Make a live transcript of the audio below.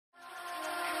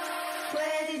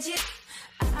with you.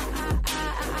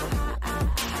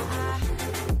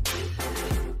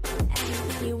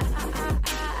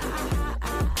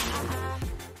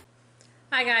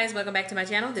 Hi guys, welcome back to my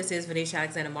channel. This is Venetia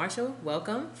Alexander Marshall.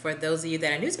 Welcome. For those of you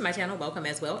that are new to my channel, welcome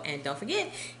as well. And don't forget,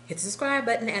 hit the subscribe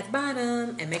button at the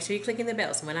bottom and make sure you're clicking the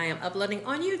bell so when I am uploading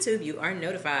on YouTube, you are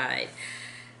notified.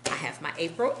 I have my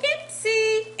August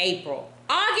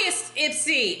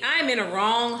Ipsy. I'm in a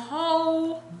wrong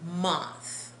whole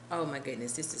month. Oh my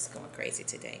goodness, this is going crazy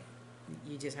today.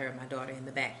 You just heard my daughter in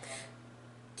the back.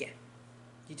 Yeah,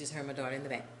 you just heard my daughter in the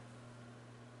back.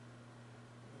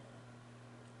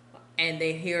 And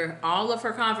they hear all of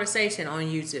her conversation on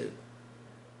YouTube.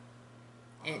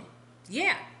 And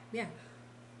yeah.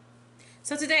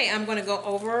 So today I'm going to go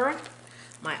over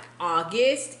my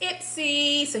August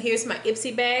Ipsy. So here's my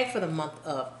Ipsy bag for the month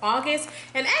of August.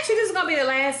 And actually this is going to be the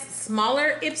last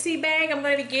smaller Ipsy bag I'm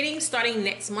going to be getting starting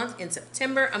next month in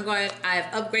September. I've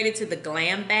upgraded to the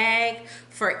Glam bag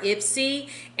for Ipsy.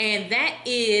 And that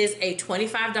is a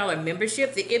 $25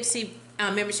 membership. The Ipsy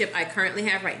membership I currently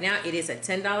have right now, it is a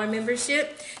 $10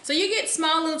 membership. So you get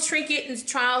small little trinket and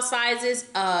trial sizes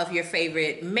of your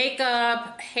favorite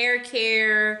makeup, hair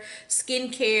care, skin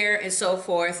care, and so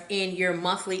forth in your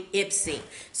monthly Ipsy.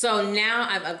 So now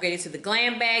I've upgraded to the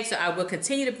Glam bag, so I will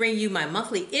continue to bring you my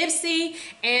monthly Ipsy,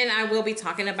 and I will be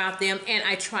talking about them, and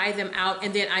I try them out,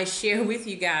 and then I share with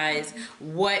you guys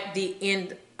what the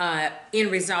end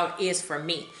result is for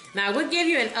me. Now I will give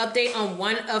you an update on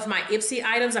one of my Ipsy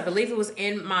items. I believe it was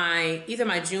in either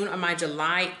my June or my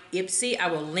July Ipsy. I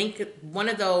will link one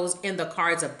of those in the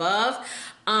cards above.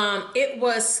 It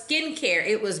was skincare.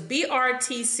 It was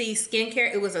BRTC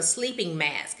skincare. It was a sleeping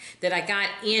mask that I got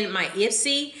in my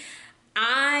Ipsy.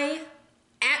 I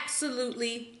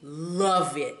absolutely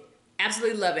love it.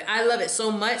 Absolutely love it. I love it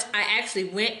so much, I actually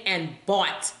went and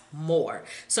bought more.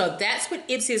 So that's what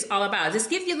Ipsy is all about. Just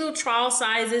give you little trial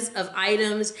sizes of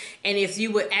items, and if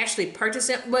you would actually purchase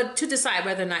it, but to decide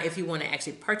whether or not if you want to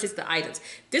actually purchase the items.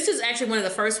 This is actually one of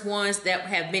the first ones that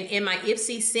have been in my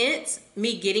Ipsy since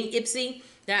me getting Ipsy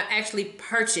that I've actually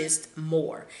purchased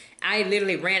more. I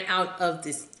literally ran out of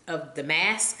the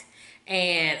mask,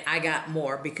 and I got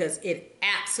more because it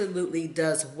absolutely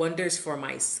does wonders for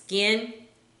my skin.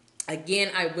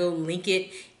 Again, I will link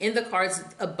it in the cards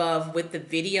above with the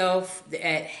video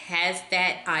that has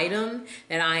that item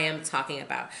that I am talking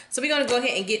about. So we're going to go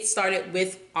ahead and get started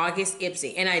with August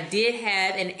Ipsy. And I did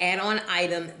have an add-on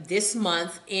item this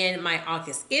month in my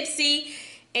August Ipsy.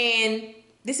 And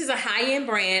this is a high-end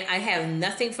brand. I have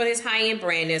nothing for this high-end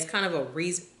brand. There's kind of a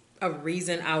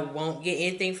reason I won't get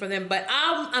anything from them. But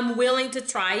I'm willing to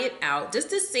try it out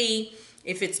just to see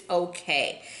if it's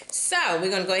okay. So we're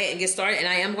going to go ahead and get started, and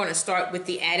I am going to start with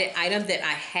the added item that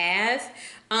I have.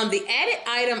 The added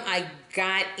item I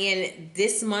got in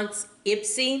this month's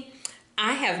Ipsy,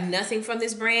 I have nothing from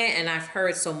this brand, and I've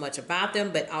heard so much about them,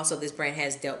 but also this brand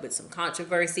has dealt with some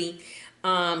controversy.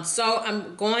 So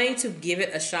I'm going to give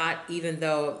it a shot, even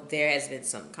though there has been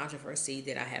some controversy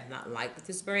that I have not liked with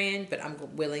this brand, but I'm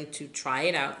willing to try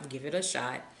it out and give it a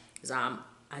shot, because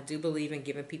I do believe in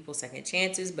giving people second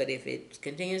chances, but if it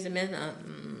continues to mess up,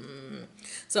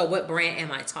 So what brand am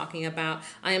I talking about?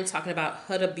 I am talking about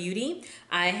Huda Beauty.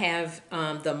 I have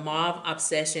the Mauve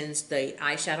Obsessions, the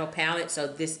eyeshadow palette. So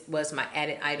this was my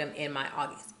added item in my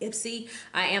August Ipsy.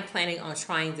 I am planning on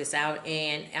trying this out,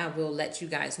 and I will let you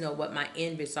guys know what my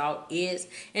end result is.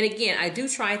 And again, I do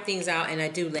try things out, and I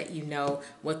do let you know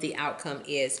what the outcome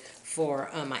is for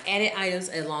my added items,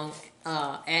 along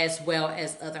as well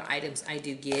as other items I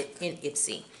do get in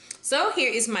Ipsy. So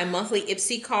here is my monthly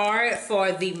Ipsy card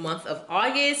for the month of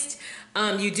August.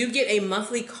 You do get a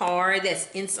monthly card that's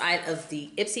inside of the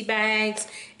Ipsy bags,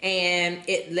 and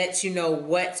it lets you know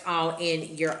what's all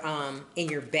in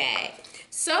your bag.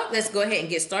 So let's go ahead and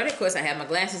get started. Of course, I have my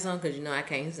glasses on because you know I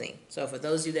can't see. So for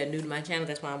those of you that are new to my channel,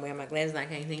 that's why I'm wearing my glasses. I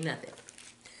can't see nothing.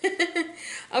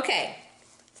 Okay.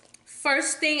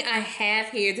 First thing I have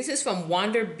here, this is from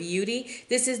Wander Beauty.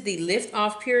 This is the Lift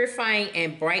Off Purifying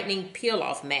and Brightening Peel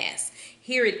Off Mask.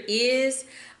 Here it is.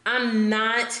 I'm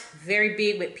not very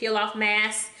big with peel off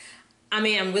masks. I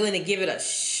mean, I'm willing to give it a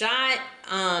shot.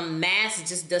 Mask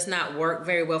just does not work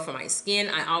very well for my skin.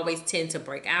 I always tend to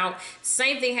break out.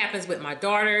 Same thing happens with my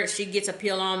daughter. She gets a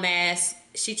peel on mask.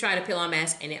 She tried a peel on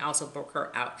mask and it also broke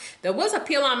her out. There was a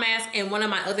peel on mask in one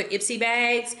of my other Ipsy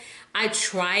bags. I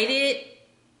tried it.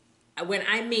 When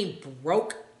I mean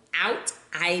broke out,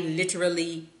 I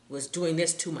literally was doing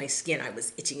this to my skin. I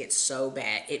was itching it so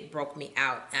bad. It broke me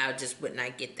out. I just would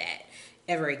not get that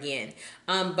ever again.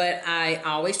 But I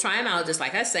always try them out, just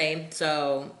like I say.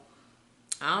 So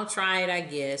I'll try it, I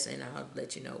guess, and I'll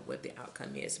let you know what the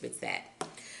outcome is with that.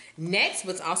 Next,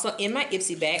 what's also in my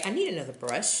Ipsy bag, I need another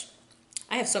brush.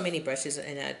 I have so many brushes,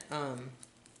 and I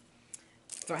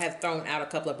have thrown out a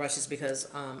couple of brushes because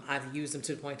I've used them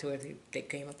to the point to where they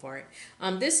came apart.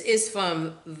 This is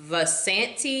from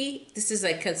Vasanti. This is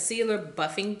a concealer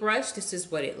buffing brush. This is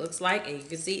what it looks like, and you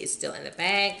can see it's still in the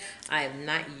bag. I have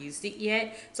not used it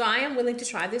yet, so I am willing to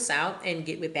try this out and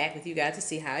get back with you guys to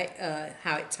see how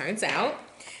it turns out.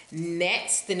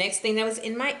 Next, the next thing that was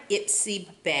in my Ipsy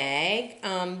bag,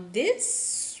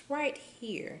 this right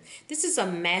here. This is a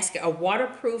mascara, a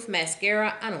waterproof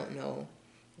mascara. I don't know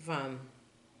if I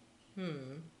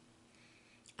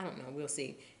don't know. We'll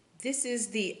see. This is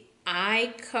the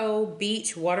Ico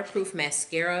Beach Waterproof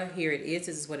Mascara. Here it is.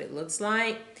 This is what it looks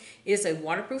like. It's a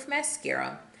waterproof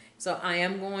mascara. So I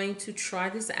am going to try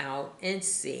this out and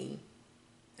see.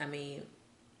 I mean,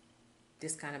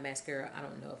 this kind of mascara, I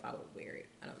don't know if I would wear it.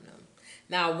 I don't know.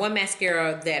 Now, one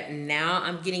mascara that now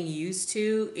I'm getting used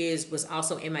to was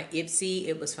also in my Ipsy.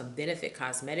 It was from Benefit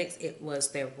Cosmetics. It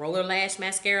was their Roller Lash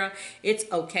Mascara. It's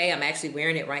okay. I'm actually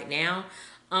wearing it right now.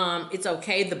 It's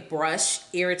okay. The brush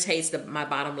irritates my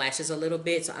bottom lashes a little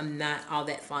bit, so I'm not all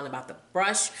that fond about the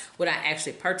brush. Would I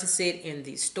actually purchase it in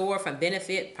the store from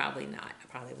Benefit? Probably not. I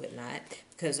probably would not,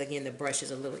 because again, the brush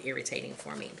is a little irritating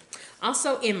for me.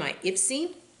 Also in my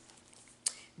Ipsy,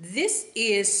 this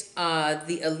is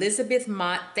the Elizabeth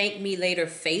Mott Thank Me Later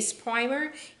Face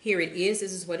Primer. Here it is.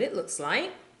 This is what it looks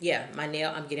like. Yeah,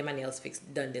 I'm getting my nails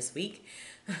done this week.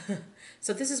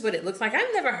 So this is what it looks like.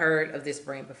 I've never heard of this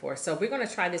brand before. So we're going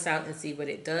to try this out and see what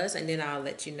it does. And then I'll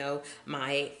let you know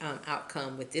my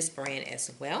outcome with this brand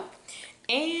as well.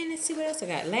 And let's see what else I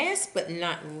got. Last but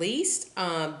not least,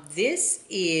 this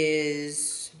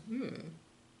is...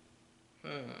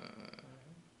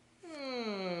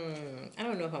 I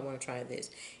don't know if I want to try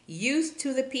this. Youth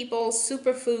to the People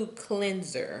Superfood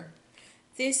Cleanser.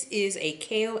 This is a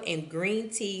kale and green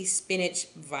tea spinach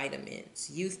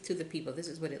vitamins. Youth to the People. This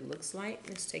is what it looks like.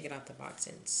 Let's take it out the box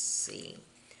and see.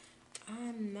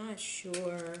 I'm not sure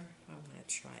if I want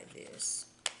to try this.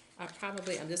 I'm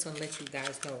just going to let you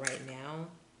guys know right now.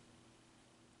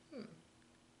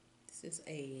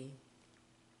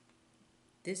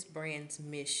 This brand's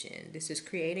mission. This is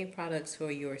creating products for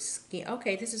your skin.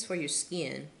 Okay, this is for your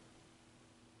skin.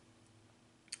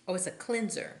 Oh, it's a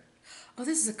cleanser. Oh,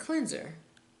 this is a cleanser.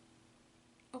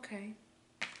 Okay.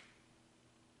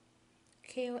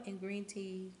 Kale and green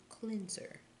tea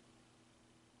cleanser.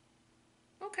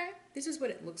 Okay, this is what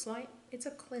it looks like. It's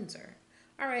a cleanser.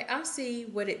 All right, I'll see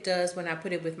what it does when I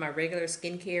put it with my regular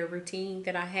skincare routine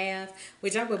that I have,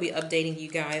 which I will be updating you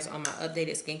guys on my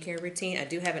updated skincare routine. I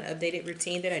do have an updated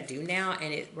routine that I do now,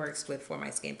 and it works for my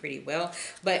skin pretty well.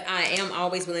 But I am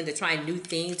always willing to try new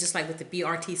things, just like with the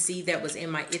BRTC that was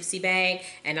in my Ipsy bag,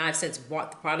 and I've since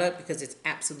bought the product because it's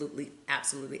absolutely,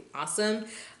 absolutely awesome.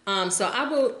 So I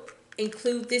will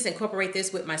incorporate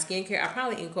this with my skincare. I'll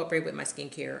probably incorporate with my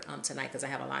skincare tonight because I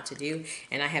have a lot to do,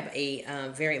 and I have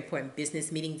a very important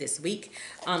business meeting this week.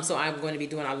 So I'm going to be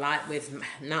doing a lot with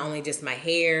not only just my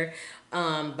hair,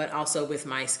 but also with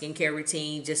my skincare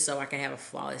routine, just so I can have a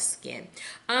flawless skin.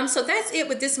 So that's it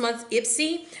with this month's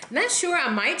Ipsy. Not sure, I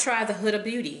might try the Huda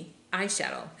Beauty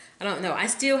eyeshadow. I don't know. I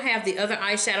still have the other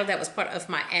eyeshadow that was part of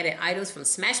my added items from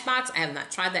Smashbox. I have not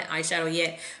tried that eyeshadow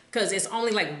yet because it's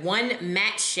only like one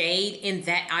matte shade in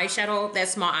that eyeshadow, that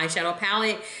small eyeshadow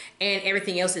palette, and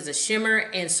everything else is a shimmer.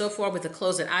 And so far with the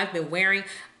clothes that I've been wearing,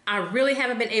 I really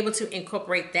haven't been able to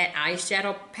incorporate that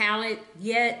eyeshadow palette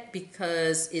yet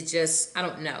because it's just, I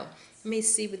don't know. Let me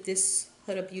see with this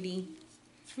Huda Beauty.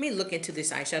 Let me look into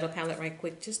this eyeshadow palette right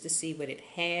quick just to see what it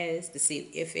has, to see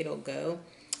if it'll go.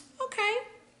 Okay,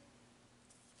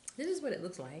 this is what it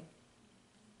looks like.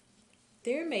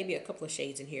 There may be a couple of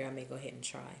shades in here I may go ahead and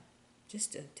try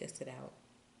just to test it out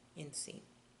and see.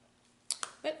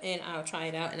 And I'll try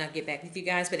it out and I'll get back with you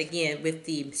guys. But again, with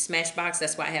the Smashbox,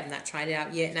 that's why I have not tried it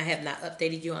out yet, and I have not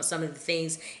updated you on some of the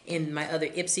things in my other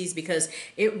Ipsys because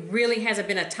it really hasn't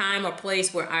been a time or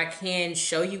place where I can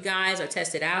show you guys or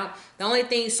test it out. The only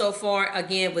thing so far,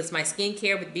 again, was my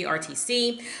skincare with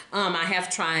BRTC. I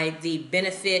have tried the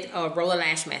Benefit Roller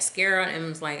Lash Mascara, and I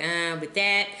was like, with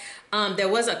that. There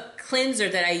was a cleanser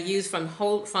that I used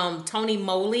from Tony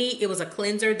Moly. It was a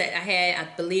cleanser that I had,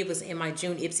 I believe was in my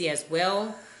June Ipsy as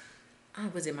well.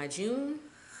 Was it my June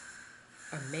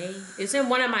or May? It's in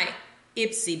one of my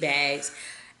Ipsy bags.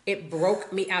 It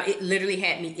broke me out. It literally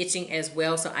had me itching as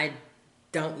well. So I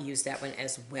don't use that one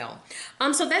as well.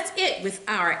 So that's it with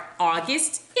our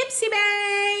August Ipsy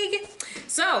Bag.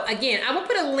 So again, I will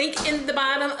put a link in the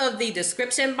bottom of the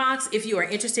description box if you are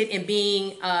interested in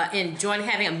being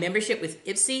having a membership with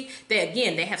Ipsy.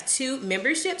 They have 2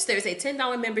 memberships. There's a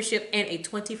 $10 membership and a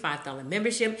 $25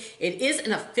 membership. It is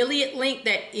an affiliate link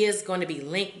that is going to be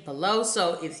linked below.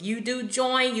 So if you do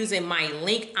join using my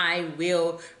link, I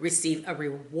will receive a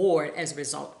reward as a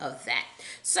result of that.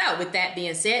 So with that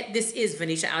being said, this is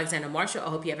Venetia Alexander Marshall. I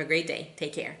hope you have a great day.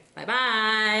 Take care.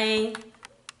 Bye-bye.